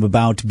talking with him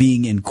about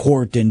being in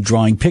court and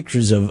drawing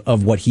pictures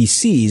of what he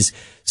sees,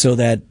 so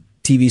that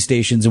TV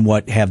stations and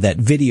what have that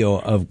video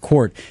of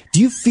court. Do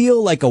you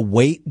feel like a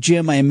weight,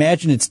 Jim? I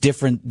imagine it's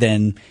different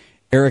than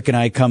Eric and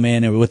I come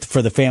in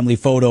for the family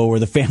photo or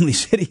the family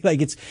city.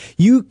 Like it's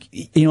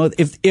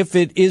if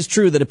it is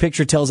true that a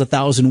picture tells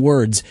 1,000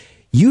 words,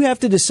 you have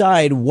to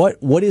decide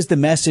what is the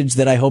message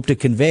that I hope to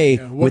convey.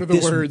 Yeah, what are the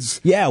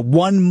words? Yeah,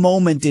 one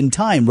moment in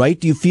time, right?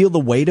 Do you feel the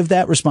weight of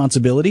that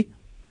responsibility?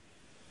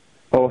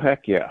 Oh,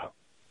 heck yeah.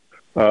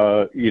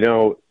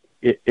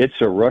 It's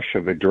a rush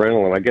of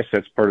adrenaline. I guess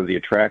that's part of the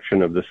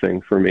attraction of the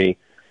thing for me.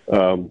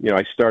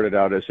 I started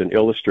out as an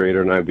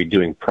illustrator, and I'd be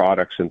doing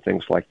products and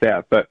things like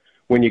that. But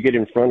when you get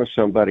in front of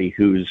somebody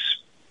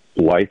whose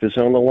life is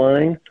on the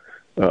line,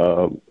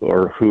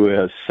 or who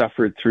has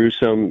suffered through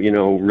some,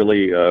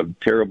 really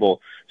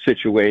terrible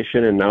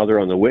situation, and now they're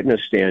on the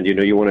witness stand,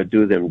 you want to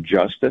do them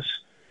justice,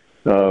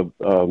 in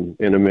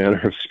a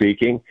manner of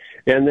speaking.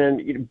 And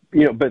then,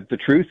 but the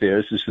truth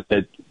is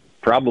that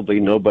probably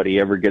nobody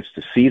ever gets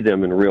to see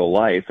them in real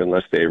life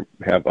unless they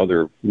have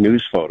other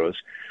news photos.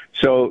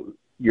 So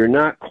you're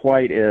not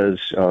quite as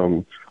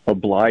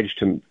obliged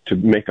to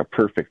make a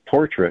perfect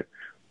portrait,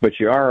 but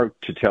you are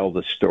to tell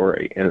the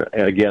story. And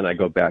again, I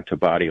go back to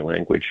body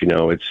language.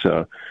 It's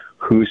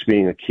who's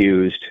being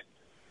accused,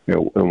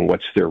 and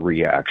what's their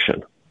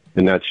reaction.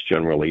 And that's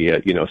generally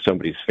it.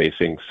 Somebody's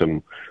facing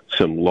some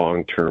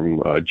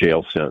long-term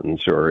jail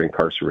sentence or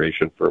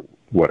incarceration for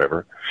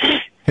whatever.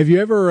 Have you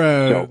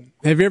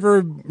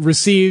ever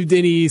received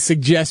any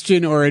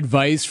suggestion or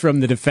advice from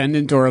the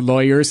defendant or a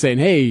lawyer saying,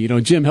 "Hey,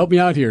 Jim, help me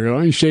out here. Why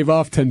don't you shave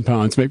off 10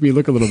 pounds, make me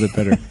look a little bit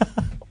better"?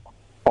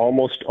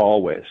 Almost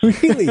always.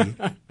 Really?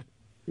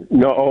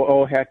 No,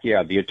 oh, heck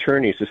yeah. The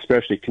attorneys,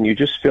 especially, can you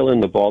just fill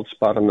in the bald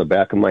spot on the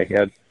back of my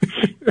head?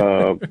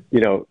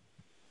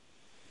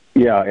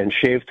 Yeah, and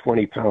shave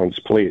 20 pounds,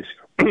 please.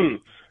 Do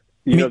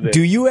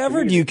you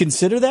ever? Do you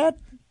consider that?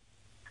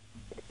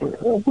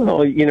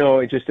 Well,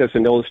 just as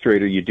an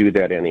illustrator, you do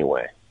that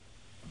anyway.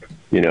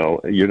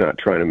 You're not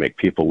trying to make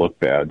people look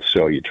bad,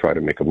 so you try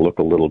to make them look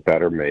a little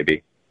better,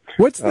 maybe.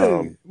 What's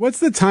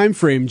the time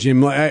frame,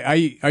 Jim? Are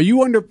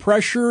you under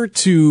pressure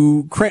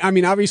to?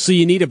 Obviously,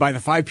 you need it by the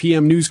 5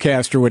 p.m.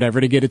 newscast or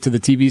whatever to get it to the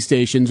TV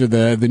stations or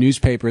the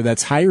newspaper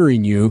that's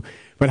hiring you.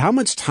 But how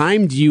much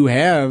time do you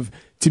have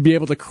to be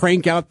able to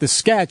crank out the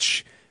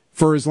sketch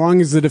for as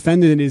long as the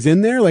defendant is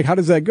in there? Like, how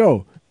does that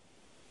go?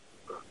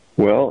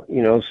 Well,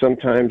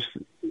 sometimes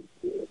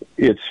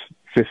it's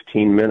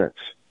 15 minutes.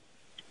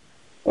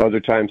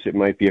 Other times it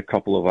might be a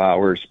couple of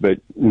hours,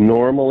 but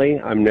normally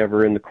I'm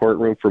never in the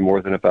courtroom for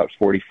more than about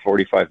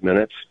 45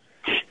 minutes,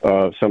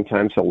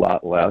 sometimes a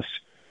lot less.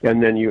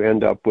 And then you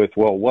end up with,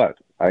 well, what?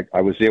 I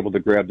was able to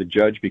grab the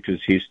judge because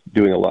he's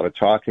doing a lot of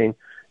talking,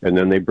 and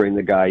then they bring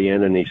the guy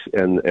in and they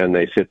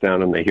sit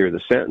down and they hear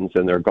the sentence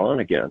and they're gone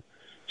again.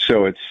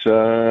 So it's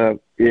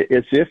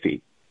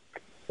iffy.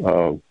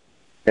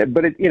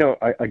 But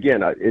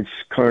it's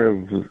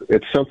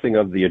something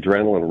of the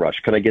adrenaline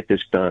rush. Can I get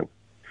this done?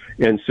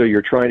 And so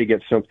you're trying to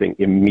get something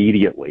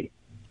immediately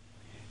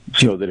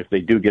so that if they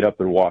do get up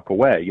and walk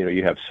away,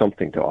 you have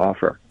something to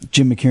offer.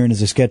 Jim McKiernan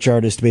is a sketch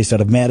artist based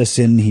out of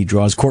Madison. He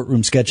draws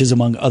courtroom sketches,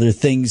 among other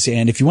things.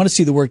 And if you want to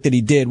see the work that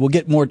he did, we'll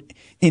get more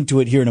into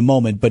it here in a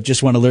moment, but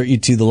just want to alert you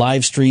to the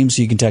live stream.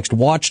 So you can text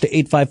WATCH to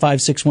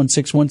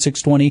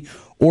 855-616-1620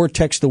 or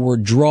text the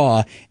word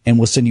draw, and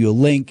we'll send you a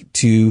link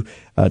to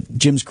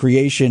Jim's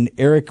creation.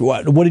 Eric,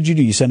 what did you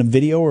do? You sent him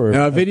video or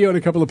a video and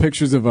a couple of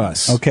pictures of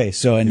us. Okay,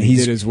 so he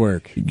did his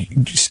work.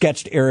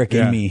 Sketched Eric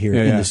and me here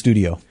in the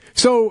studio.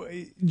 So,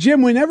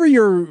 Jim, whenever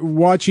you're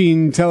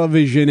watching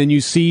television and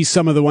you see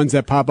some of the ones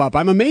that pop up,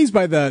 I'm amazed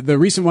by the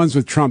recent ones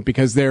with Trump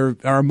because there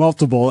are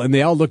multiple and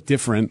they all look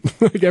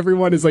different. Like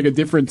everyone is like a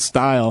different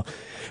style.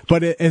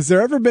 But has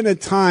there ever been a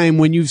time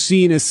when you've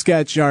seen a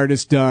sketch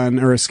artist done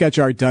or a sketch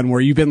art done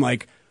where you've been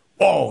like,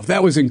 oh,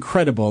 that was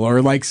incredible,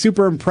 or like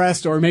super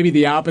impressed, or maybe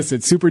the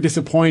opposite, super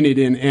disappointed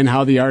in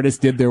how the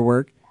artist did their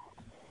work?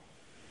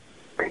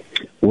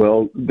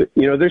 Well,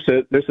 there's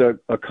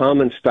a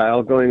common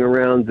style going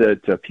around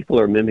that people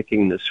are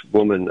mimicking this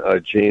woman,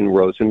 Jane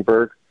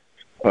Rosenberg,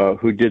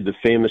 who did the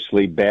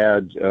famously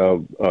bad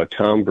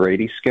Tom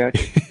Brady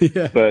sketch.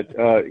 Yeah. But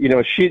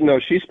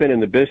she's been in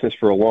the business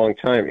for a long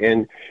time,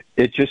 and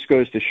it just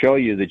goes to show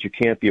you that you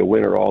can't be a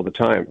winner all the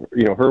time.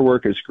 Her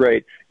work is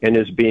great and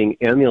is being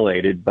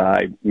emulated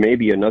by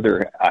maybe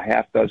a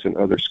half dozen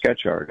other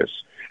sketch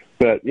artists.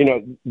 But,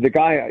 the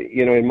guy,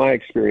 in my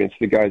experience,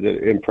 the guy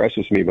that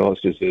impresses me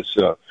most is this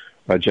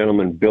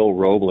gentleman, Bill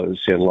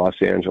Robles, in Los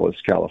Angeles,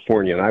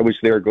 California. And I was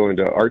there going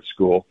to art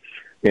school,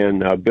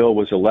 and Bill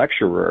was a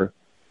lecturer,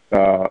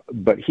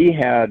 but he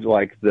had,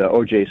 like, the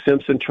O.J.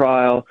 Simpson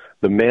trial,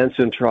 the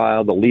Manson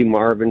trial, the Lee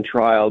Marvin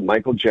trial,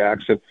 Michael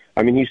Jackson.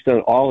 I mean, he's done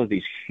all of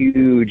these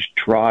huge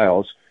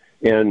trials,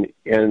 and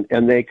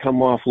they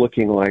come off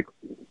looking like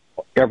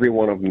every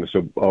one of them is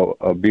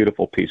a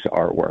beautiful piece of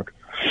artwork.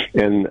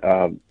 And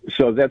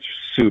so that's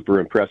super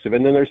impressive.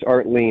 And then there's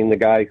Art Lean, the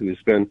guy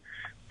who's been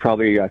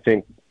probably, I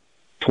think,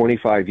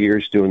 25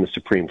 years doing the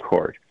Supreme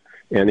Court.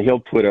 And he'll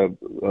put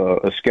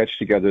a sketch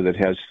together that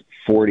has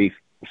 40,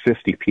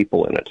 50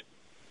 people in it.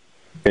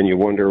 And you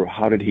wonder,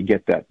 how did he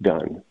get that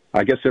done?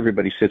 I guess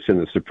everybody sits in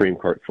the Supreme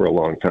Court for a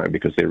long time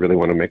because they really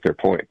want to make their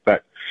point.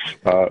 But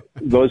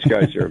those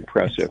guys are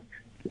impressive.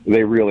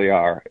 They really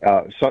are.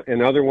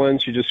 And other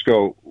ones, you just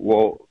go,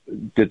 well,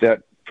 did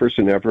that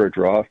person ever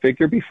draw a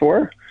figure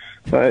before?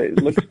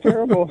 It looks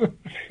terrible.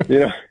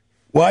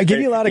 Well, I give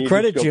you a lot of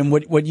credit, Jim.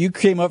 What you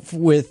came up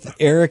with,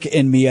 Eric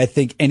and me, I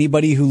think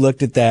anybody who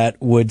looked at that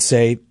would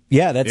say,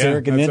 yeah, that's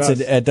Eric and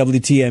Vince at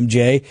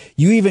WTMJ.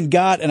 You even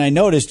got, and I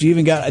noticed, you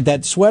even got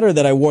that sweater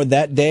that I wore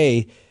that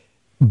day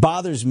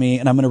bothers me,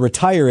 and I'm going to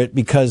retire it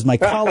because my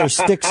collar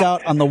sticks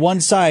out on the one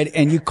side,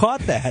 and you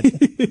caught that.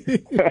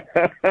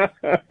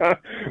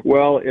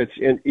 Well,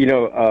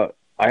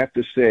 I have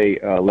to say,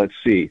 let's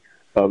see.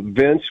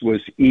 Vince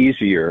was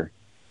easier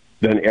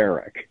than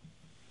Eric.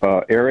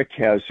 Eric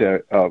has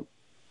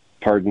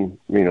pardon,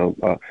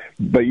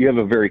 but you have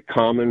a very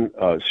common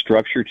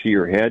structure to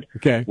your head.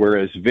 Okay.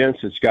 Whereas Vince,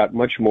 it's got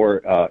much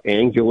more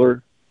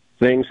angular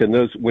things, and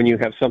those, when you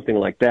have something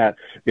like that,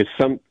 it's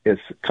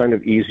kind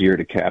of easier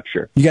to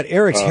capture. You got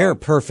Eric's hair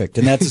perfect,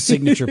 and that's a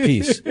signature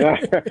piece.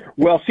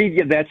 Well,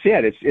 see, that's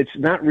it. It's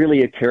not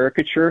really a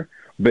caricature,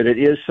 but it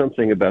is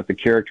something about the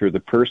character of the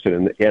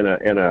person, and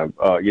a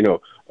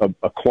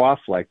coif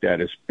like that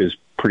is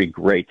pretty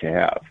great to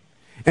have.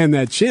 And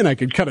that chin, I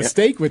could cut a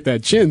steak with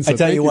that chin. So I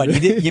tell you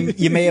what,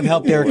 you may have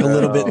helped Eric a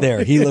little bit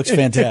there. He looks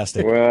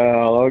fantastic.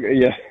 Well, okay,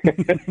 yeah.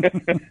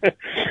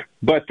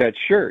 But that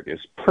shirt is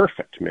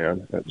perfect,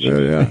 man.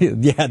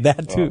 Yeah,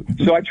 that too.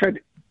 So I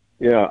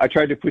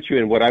tried to put you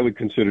in what I would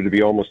consider to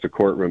be almost a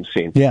courtroom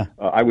scene. Yeah.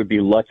 I would be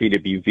lucky to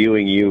be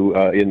viewing you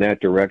in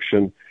that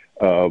direction.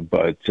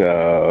 But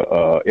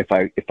if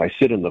I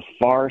sit on the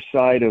far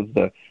side of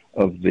the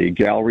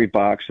gallery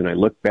box and I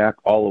look back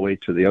all the way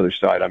to the other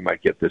side, I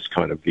might get this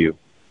kind of view.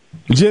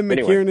 Jim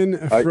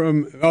McKiernan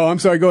from. Oh, I'm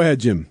sorry. Go ahead,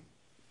 Jim.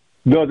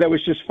 No, that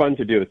was just fun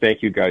to do.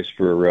 Thank you guys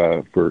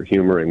for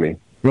humoring me.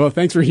 Well,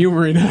 thanks for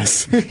humoring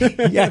us.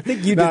 Yeah, I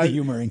think you did the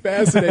humoring.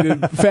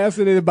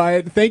 Fascinated by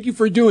it. Thank you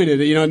for doing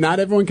it. Not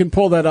everyone can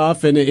pull that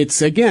off, and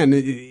it's, again,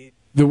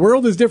 the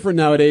world is different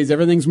nowadays.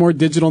 Everything's more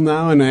digital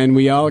now, and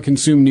we all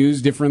consume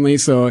news differently.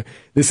 So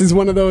this is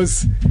one of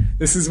those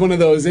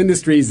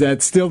industries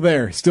that's still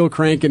there, still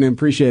cranking. And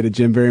appreciate it,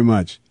 Jim, very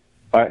much.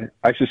 I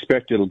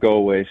suspect it'll go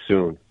away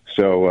soon.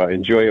 So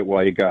enjoy it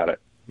while you got it.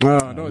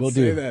 Oh, don't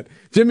say that.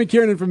 Jim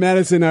McKiernan from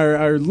Madison,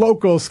 our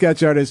local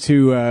sketch artist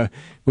who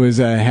was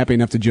happy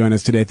enough to join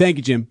us today. Thank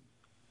you, Jim.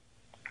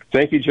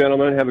 Thank you,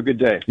 gentlemen. Have a good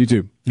day. You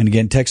too. And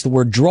again, text the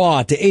word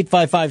DRAW to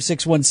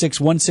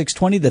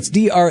 855-616-1620. That's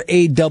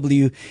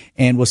DRAW.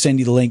 And we'll send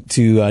you the link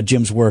to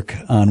Jim's work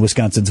on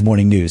Wisconsin's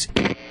Morning News.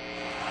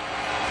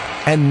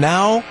 And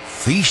now,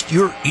 feast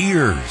your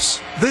ears.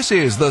 This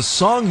is the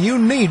song you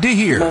need to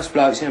hear. Most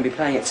blokes are going to be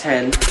playing at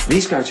 10.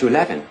 These go to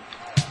 11.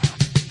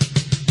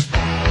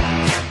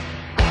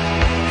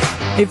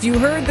 If you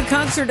heard the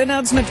concert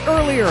announcement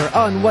earlier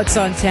on What's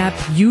on Tap,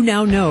 you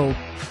now know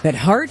that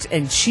Heart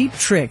and Cheap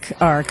Trick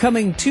are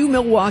coming to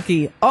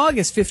Milwaukee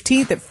August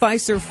 15th at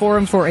Fiserv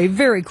Forum for a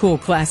very cool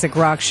classic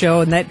rock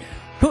show, and that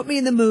put me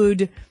in the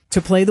mood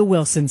to play the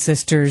Wilson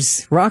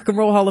Sisters, Rock and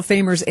Roll Hall of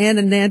Famers Ann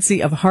and Nancy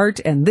of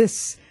Heart, and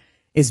this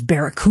is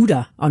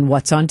Barracuda on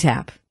What's on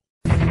Tap.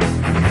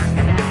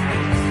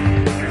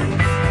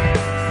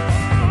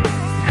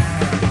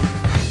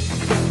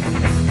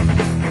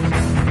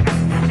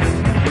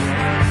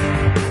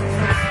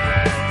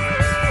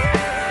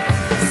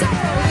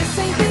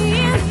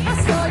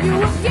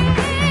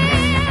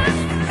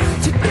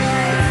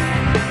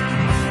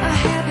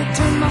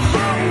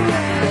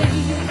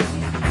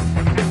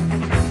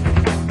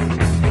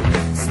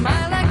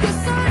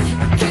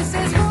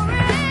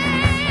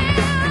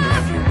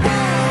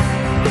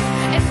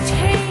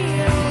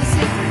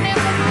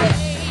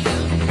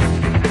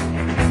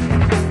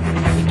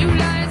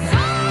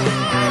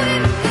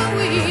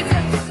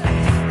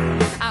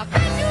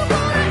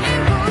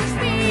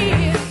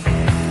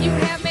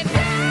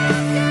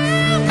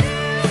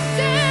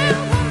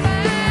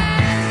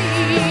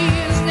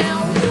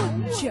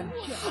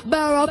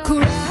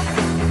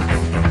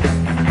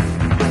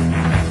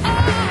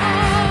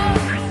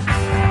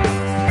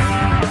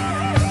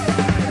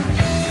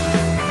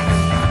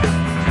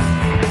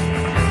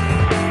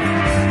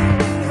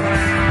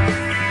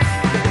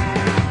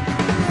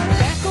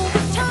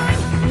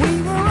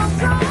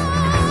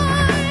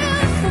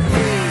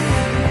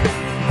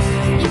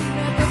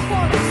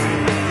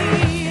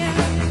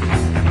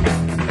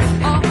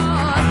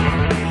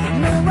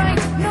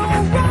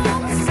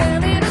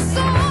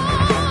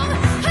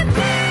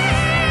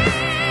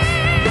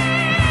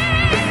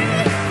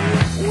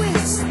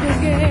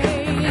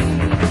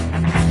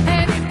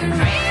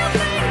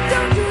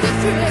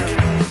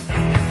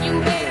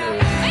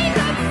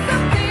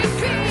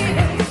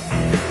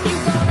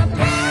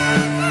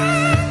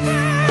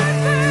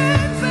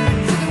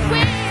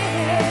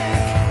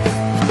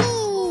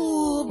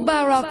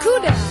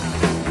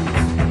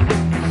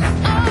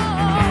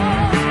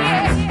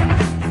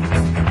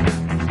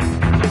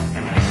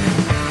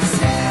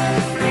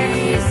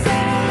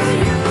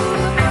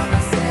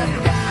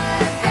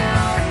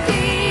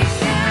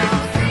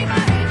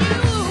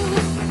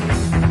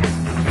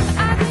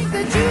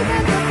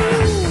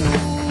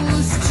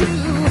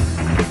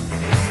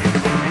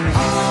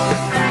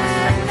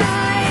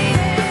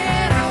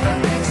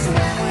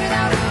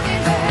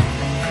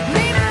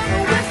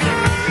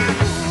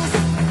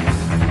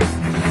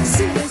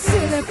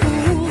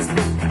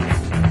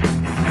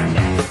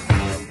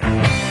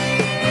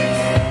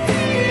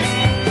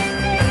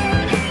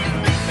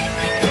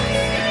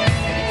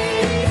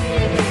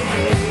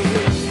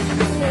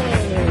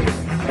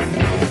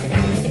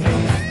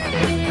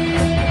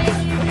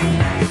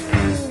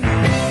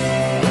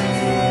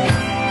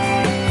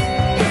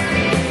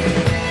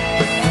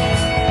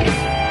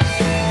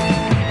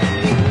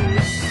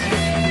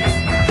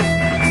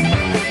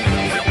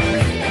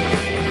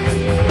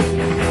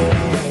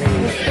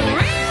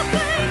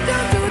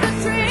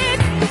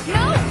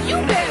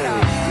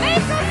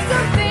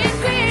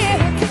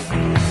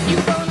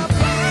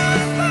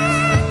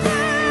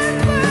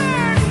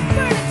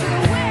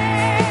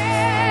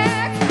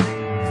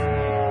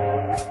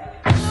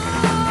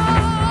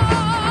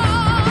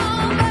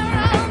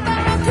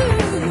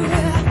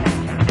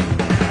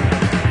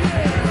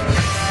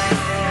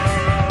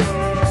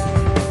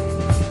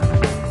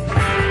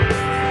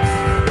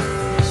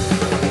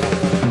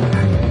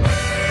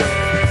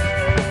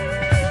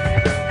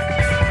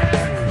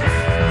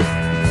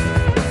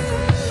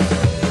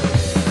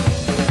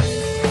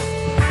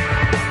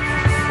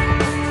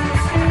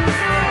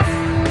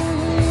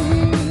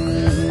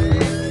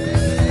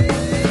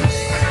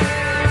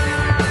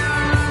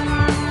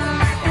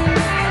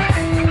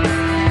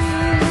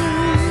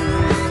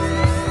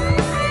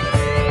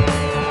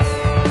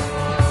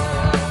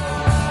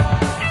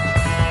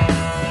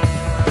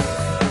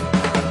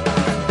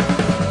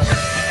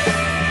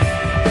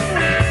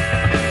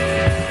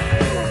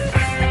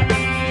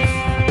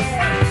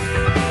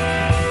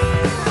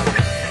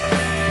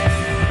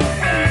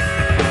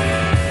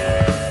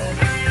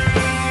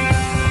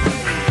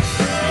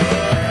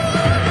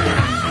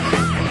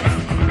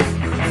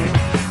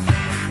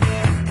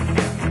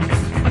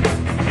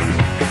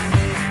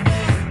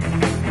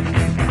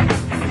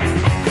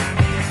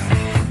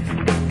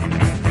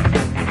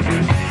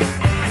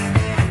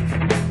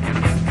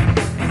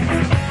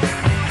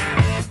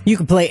 You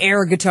can play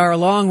air guitar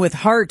along with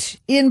Heart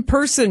in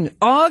person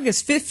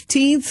August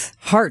 15th.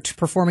 Heart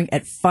performing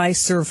at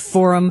Fiserv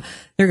Forum.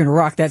 They're going to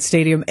rock that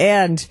stadium.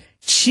 And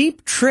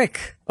Cheap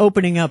Trick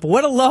opening up.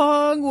 What a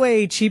long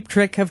way Cheap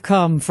Trick have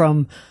come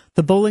from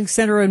the bowling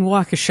center in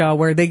Waukesha,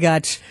 where they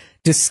got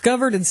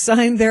discovered and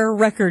signed their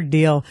record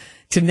deal,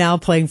 to now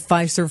playing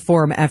Fiserv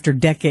Forum after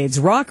decades.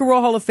 Rock and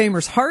Roll Hall of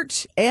Famers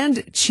Heart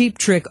and Cheap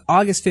Trick,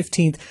 August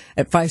 15th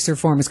at Fiserv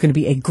Forum. It's going to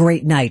be a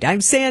great night.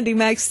 I'm Sandy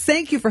Maxx.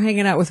 Thank you for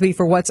hanging out with me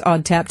for What's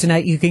on Tap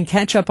tonight. You can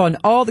catch up on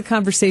all the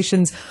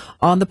conversations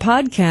on the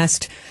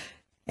podcast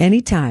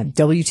anytime,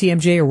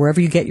 WTMJ or wherever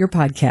you get your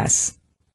podcasts.